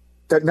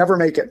that never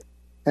make it.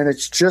 And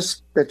it's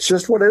just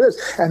what it is.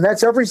 And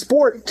that's every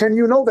sport. Ken,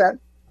 you know that.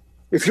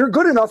 If you're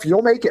good enough,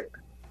 you'll make it.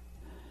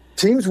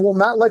 Teams will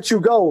not let you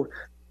go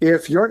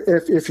if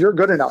you're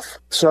good enough.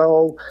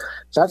 So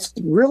that's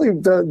really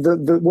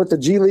the what the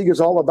G League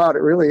is all about.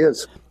 It really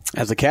is.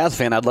 As a Cavs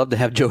fan, I'd love to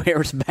have Joe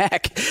Harris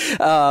back.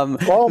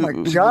 Oh my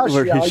gosh!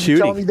 Yeah, you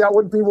telling me that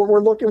wouldn't be what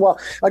we're looking? Well,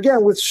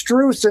 again, with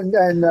Strus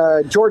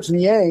and George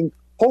Niang,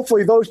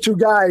 hopefully those two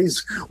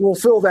guys will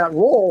fill that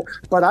role.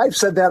 But I've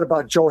said that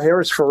about Joe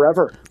Harris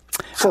forever.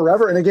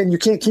 And again, you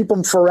can't keep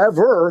him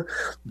forever,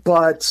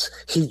 but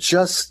he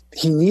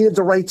needed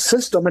the right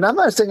system. And I'm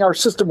not saying our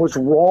system was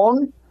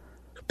wrong,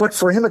 but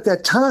for him at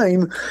that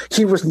time,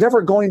 he was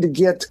never going to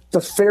get the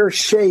fair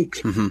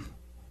shake. Mm-hmm.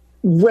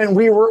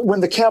 When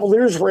the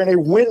Cavaliers were in a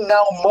win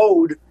now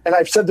mode, and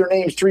I've said their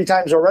names 3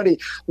 times already,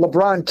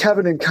 LeBron,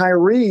 Kevin, and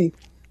Kyrie,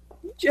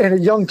 and a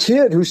young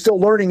kid who's still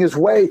learning his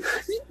way,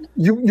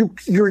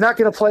 you're not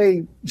going to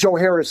play Joe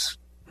Harris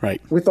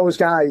with those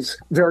guys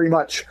very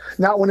much.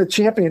 Not when a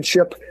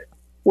championship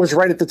was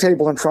right at the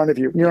table in front of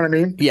you. You know what I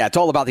mean? Yeah, it's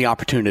all about the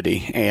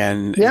opportunity,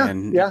 and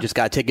you just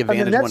got to take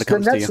advantage when it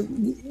comes to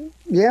you.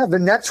 Yeah, the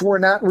Nets were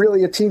not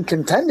really a team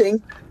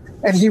contending,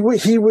 and he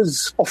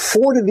was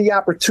afforded the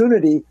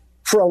opportunity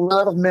for a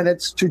lot of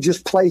minutes to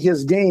just play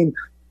his game,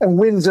 and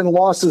wins and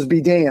losses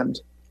be damned,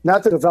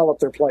 not to develop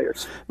their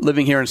players.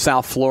 Living here in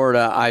South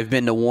Florida, I've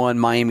been to one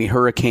Miami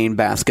Hurricane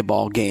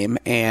basketball game,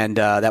 and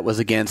that was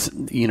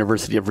against the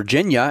University of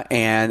Virginia,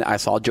 and I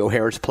saw Joe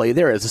Harris play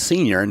there as a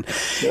senior,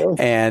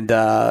 and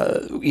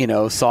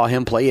saw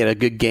him play. He had a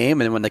good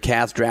game, and when the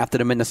Cavs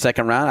drafted him in the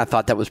second round, I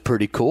thought that was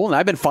pretty cool, and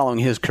I've been following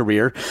his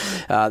career.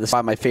 This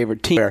is my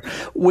favorite team.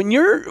 When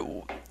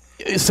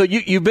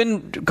you've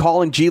been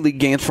calling G League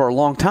games for a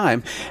long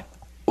time.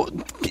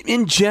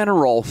 In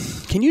general,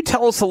 can you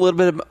tell us a little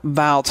bit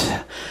about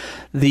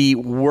the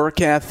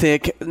work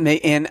ethic?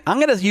 And I'm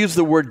going to use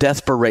the word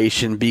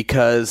desperation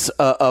because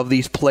of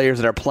these players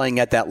that are playing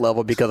at that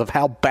level, because of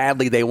how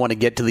badly they want to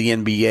get to the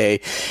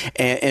NBA,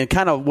 and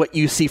kind of what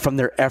you see from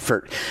their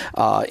effort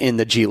in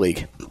the G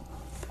League.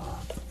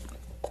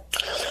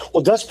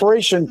 Well,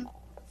 desperation,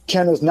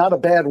 Ken, is not a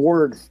bad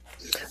word.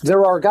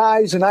 There are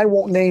guys, and I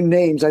won't name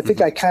names. I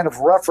think I kind of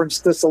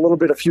referenced this a little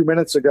bit a few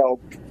minutes ago.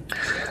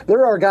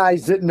 There are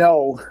guys that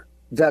know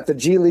that the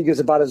G League is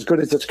about as good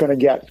as it's going to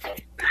get.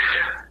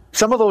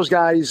 Some of those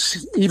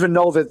guys even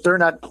know that they're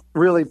not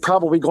really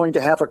probably going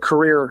to have a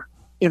career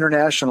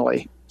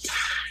internationally.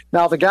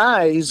 Now, the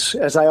guys,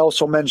 as I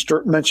also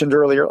mentioned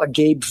earlier, like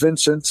Gabe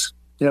Vincent,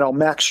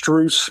 Max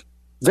Strus,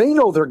 they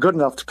know they're good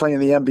enough to play in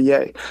the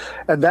NBA.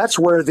 And that's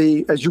where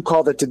as you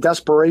called it, the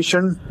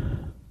desperation.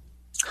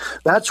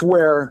 That's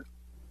where,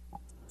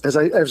 as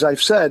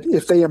I've said,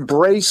 if they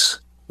embrace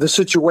the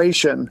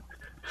situation,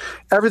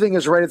 everything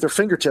is right at their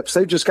fingertips.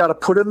 They've just got to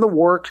put in the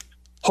work,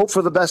 hope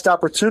for the best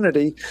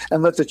opportunity,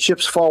 and let the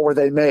chips fall where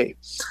they may.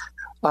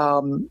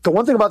 The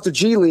one thing about the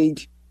G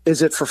League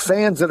is that for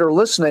fans that are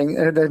listening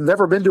and have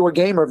never been to a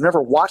game or have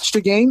never watched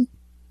a game,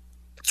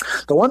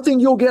 the one thing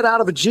you'll get out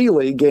of a G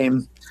League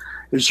game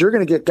is you're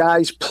going to get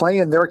guys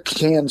playing their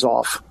cans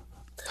off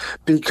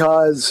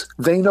because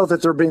they know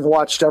that they're being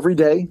watched every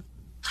day.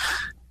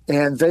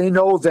 And they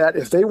know that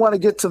if they want to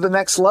get to the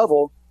next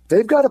level,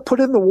 they've got to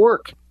put in the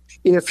work.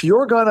 If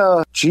you're going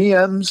to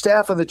GM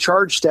staff and the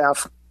charge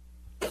staff,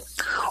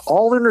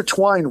 all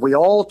intertwined, we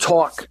all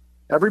talk.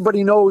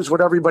 Everybody knows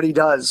what everybody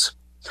does.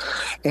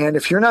 And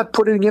if you're not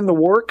putting in the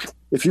work,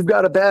 if you've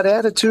got a bad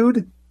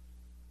attitude,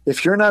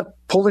 if you're not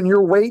pulling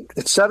your weight,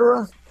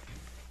 etc.,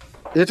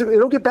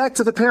 it'll get back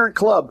to the parent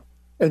club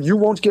and you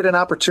won't get an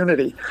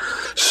opportunity.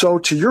 So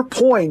to your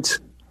point,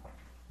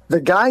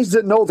 the guys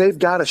that know they've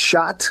got a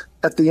shot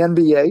at the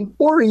NBA,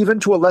 or even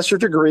to a lesser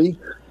degree,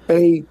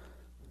 a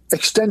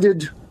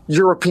extended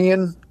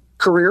European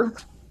career,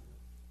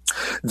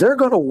 they're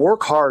going to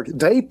work hard.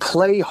 They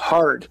play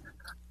hard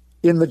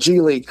in the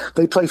G League.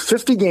 They play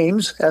 50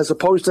 games as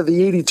opposed to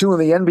the 82 in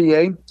the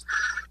NBA.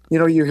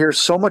 You hear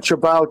so much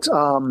about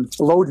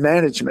load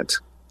management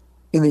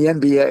in the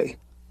NBA.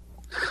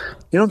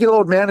 You don't get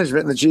load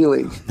management in the G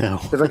League.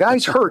 No. If a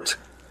guy's hurt,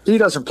 he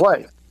doesn't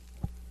play.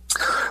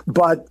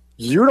 But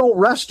you don't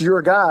rest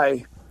your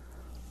guy.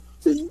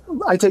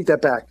 I take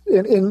that back.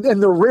 In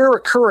the rare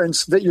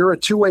occurrence that you're a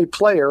two-way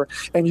player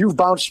and you've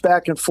bounced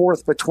back and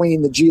forth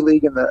between the G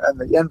League and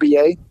the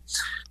NBA,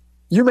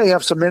 you may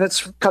have some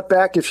minutes cut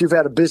back if you've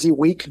had a busy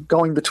week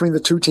going between the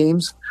two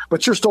teams,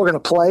 but you're still going to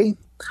play.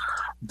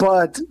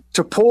 But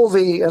to pull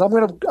and I'm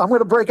going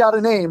to break out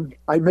a name.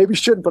 I maybe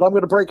shouldn't, but I'm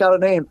going to break out a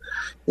name.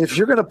 If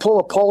you're going to pull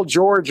a Paul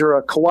George or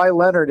a Kawhi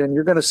Leonard and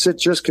you're going to sit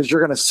just because you're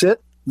going to sit,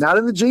 not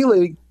in the G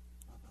League.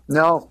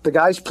 No, the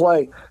guys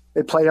play.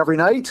 They play every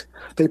night.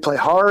 They play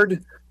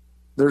hard.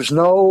 There's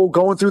no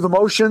going through the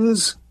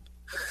motions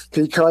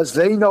because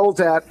they know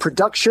that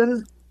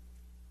production,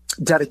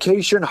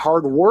 dedication,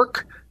 hard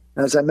work,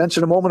 and as I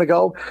mentioned a moment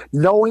ago,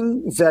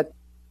 knowing that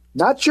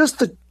not just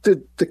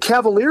the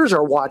Cavaliers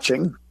are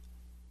watching,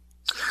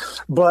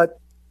 but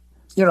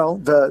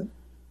the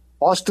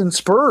Austin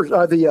Spurs,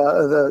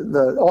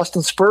 the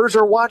Austin Spurs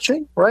are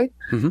watching, right?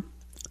 Mm-hmm.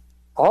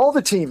 All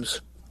the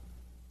teams.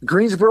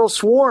 Greensboro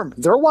Swarm,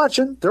 they're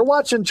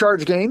watching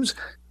charge games.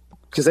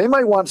 because they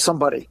might want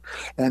somebody,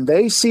 and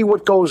they see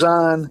what goes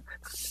on.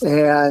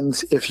 And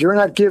if you're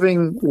not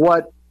giving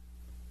what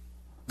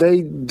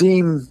they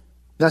deem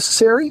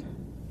necessary,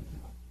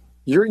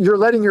 you're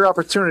letting your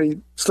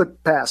opportunity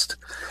slip past.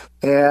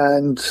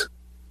 And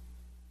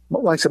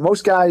like I said,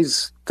 most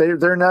guys,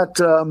 they're not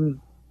going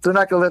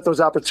to let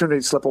those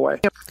opportunities slip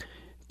away.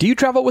 Do you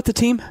travel with the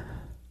team?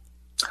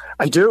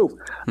 I do.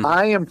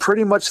 I am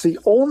pretty much the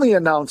only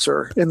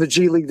announcer in the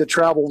G League that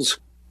travels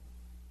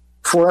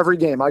for every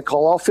game. I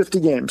call all 50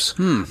 games.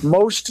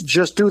 Most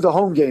just do the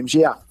home games.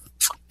 Yeah.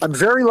 I'm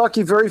very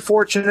lucky, very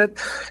fortunate.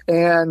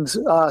 And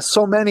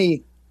so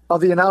many of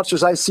the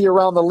announcers I see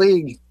around the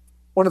league,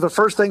 one of the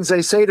first things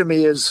they say to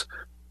me is,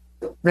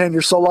 man,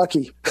 you're so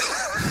lucky.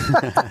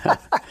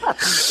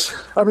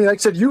 I mean, like I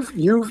said,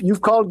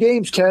 you've called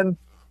games, Ken.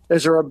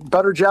 Is there a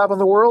better job in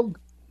the world?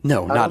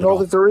 No, not I don't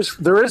know that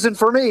there isn't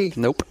for me.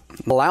 Nope.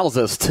 Allows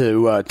us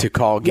to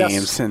call games,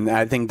 Yes. and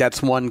I think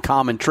that's one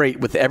common trait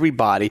with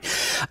everybody.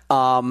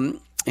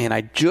 And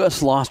I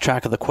just lost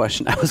track of the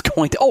question I was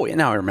going to. Oh,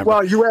 now I remember.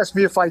 Well, you asked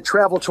me if I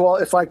travel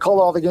if I call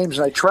all the games,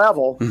 and I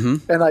travel,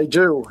 and I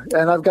do,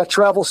 and I've got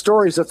travel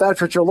stories if that's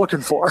what you're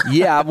looking for.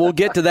 Yeah, we'll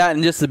get to that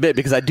in just a bit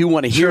because I do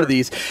want to hear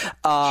these.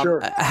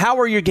 Sure. How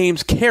are your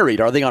games carried?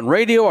 Are they on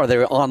radio? Are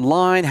they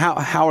online?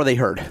 How are they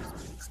heard?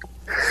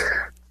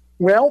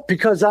 Well,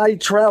 because I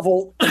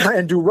travel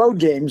and do road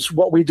games,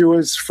 what we do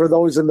is, for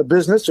those in the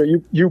business, or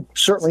you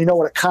certainly know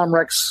what a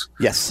Comrex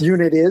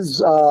unit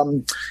is.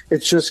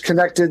 It's just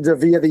connected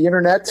via the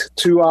internet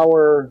to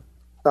our,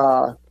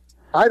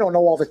 I don't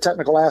know all the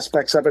technical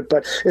aspects of it,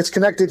 but it's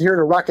connected here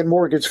to Rocket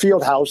Mortgage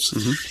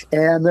Fieldhouse.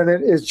 And then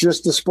it is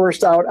just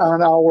dispersed out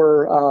on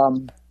our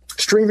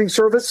streaming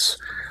service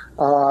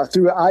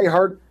through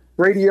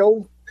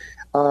iHeartRadio,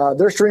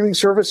 their streaming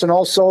service, and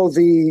also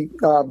the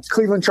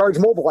Cleveland Charge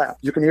mobile app.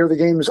 You can hear the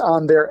games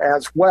on there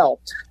as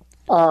well.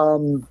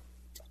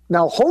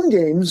 Now, home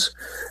games,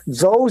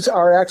 those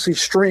are actually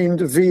streamed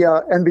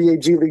via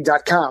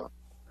NBAGleague.com.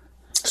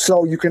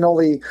 So you can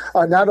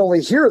not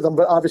only hear them,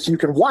 but obviously you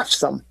can watch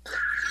them.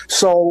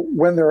 So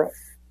when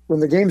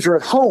the games are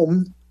at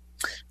home,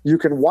 you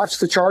can watch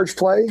the Charge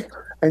play,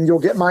 and you'll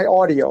get my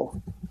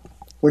audio.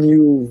 When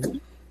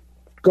you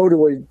go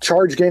to a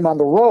Charge game on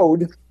the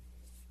road,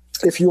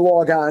 if you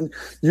log on,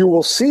 you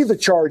will see the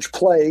Charge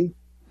play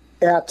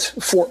at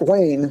Fort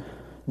Wayne,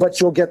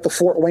 but you'll get the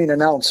Fort Wayne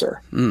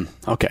announcer.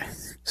 Okay.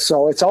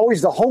 So it's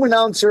always the home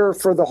announcer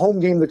for the home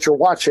game that you're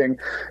watching.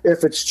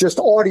 If it's just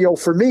audio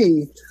for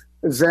me,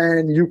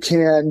 then you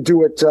can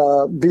do it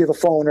via the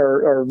phone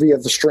or via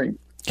the stream.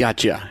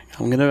 Gotcha.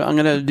 I'm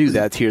gonna do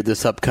that here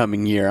this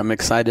upcoming year. I'm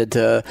excited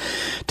to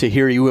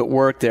hear you at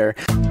work there.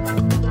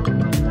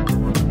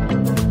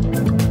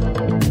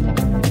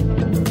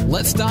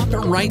 Let's stop it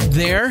right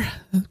there.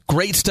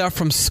 Great stuff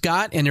from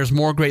Scott, and there's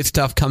more great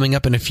stuff coming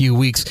up in a few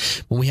weeks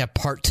when we have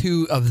part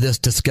 2 of this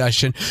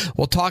discussion.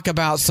 We'll talk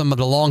about some of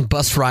the long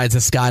bus rides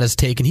that Scott has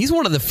taken. He's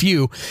one of the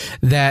few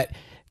that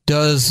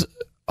does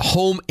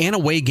home and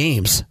away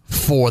games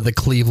for the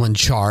Cleveland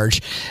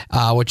Charge,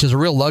 which is a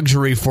real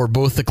luxury for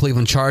both the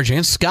Cleveland Charge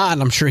and Scott.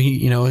 I'm sure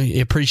he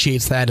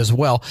appreciates that as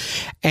well.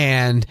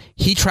 And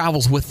he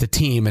travels with the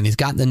team, and he's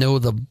gotten to know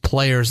the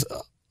players.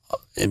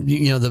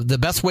 The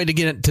best way to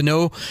get to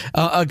know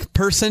a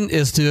person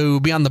is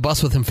to be on the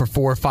bus with him for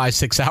 4, 5,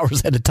 6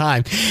 hours at a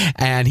time.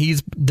 And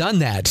he's done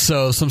that.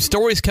 So some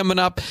stories coming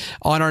up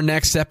on our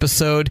next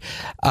episode.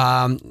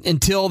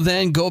 Until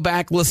then, go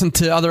back, listen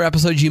to other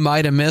episodes you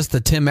might have missed. The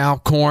Tim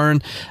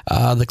Alcorn,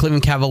 the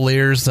Cleveland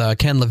Cavaliers,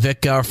 Ken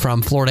Levicka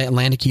from Florida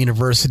Atlantic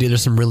University.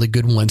 There's some really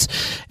good ones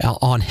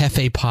on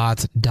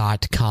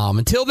hefepods.com.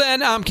 Until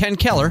then, I'm Ken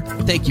Keller.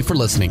 Thank you for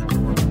listening.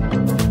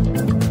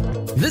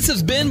 This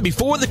has been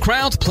Before the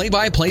Crowds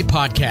Play-by-Play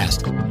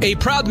Podcast, a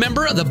proud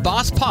member of the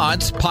Boss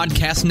Pods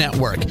Podcast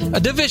Network, a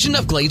division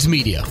of Glades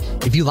Media.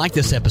 If you like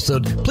this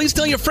episode, please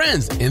tell your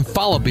friends and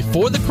follow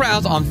Before the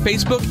Crowds on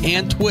Facebook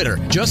and Twitter.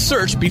 Just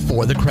search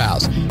Before the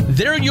Crowds.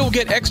 There you'll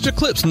get extra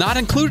clips not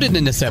included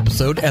in this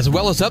episode, as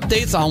well as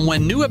updates on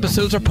when new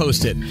episodes are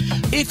posted.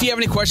 If you have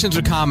any questions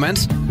or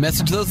comments,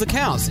 message those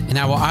accounts, and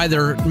I will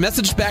either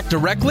message back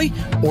directly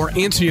or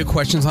answer your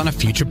questions on a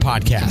future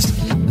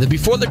podcast. The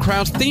Before the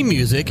Crowds theme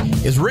music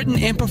is written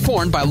and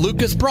performed by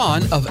Lucas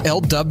Braun of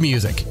L-Dub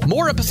Music.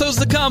 More episodes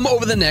to come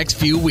over the next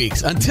few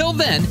weeks. Until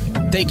then,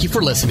 thank you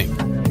for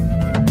listening.